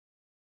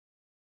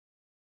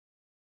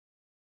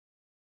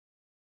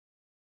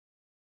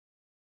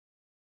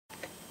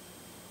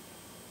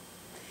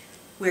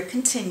We're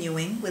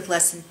continuing with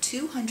Lesson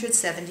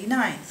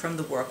 279 from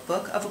the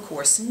Workbook of A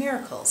Course in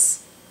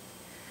Miracles.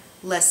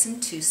 Lesson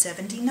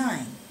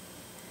 279,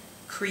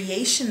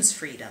 Creation's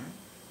Freedom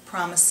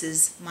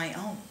Promises My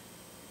Own.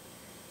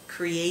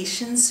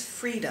 Creation's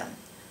freedom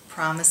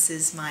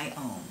promises my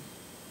own.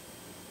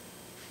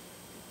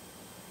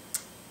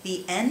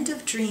 The end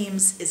of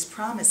dreams is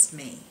promised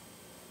me,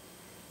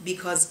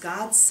 because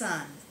God's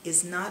Son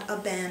is not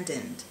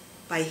abandoned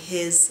by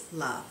His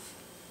love.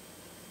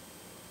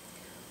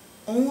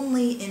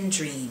 Only in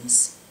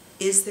dreams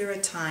is there a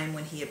time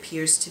when He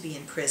appears to be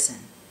in prison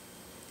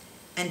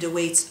and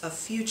awaits a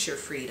future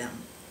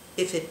freedom,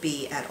 if it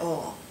be at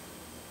all.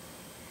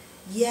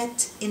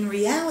 Yet, in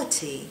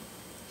reality,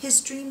 His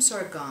dreams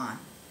are gone,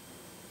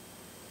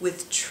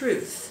 with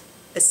truth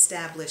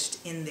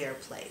established in their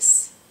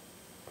place.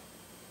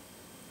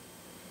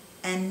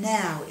 And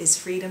now is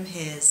freedom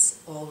His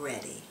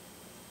already.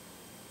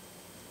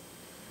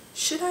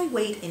 Should I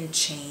wait in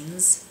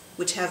chains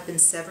which have been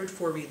severed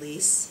for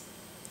release,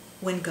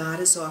 when God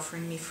is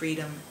offering me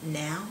freedom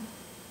now?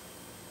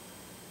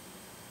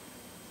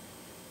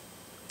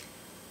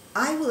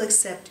 I will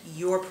accept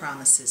your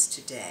promises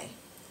today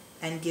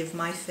and give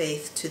my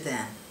faith to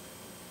them.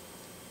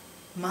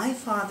 My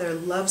Father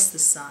loves the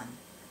Son,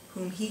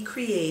 whom He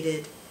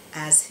created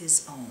as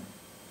His own.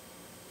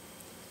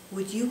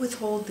 Would you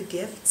withhold the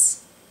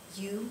gifts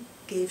you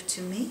gave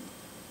to me?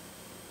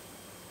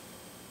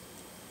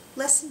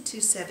 Lesson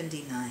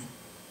 279.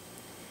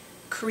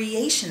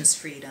 Creation's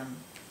freedom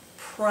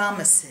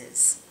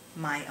promises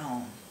my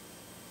own.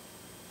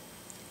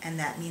 And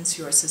that means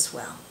yours as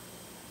well.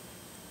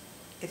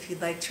 If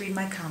you'd like to read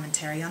my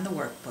commentary on the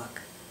workbook,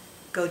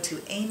 go to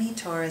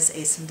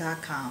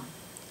amytorresasm.com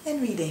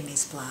and read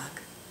Amy's blog.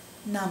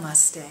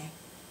 Namaste.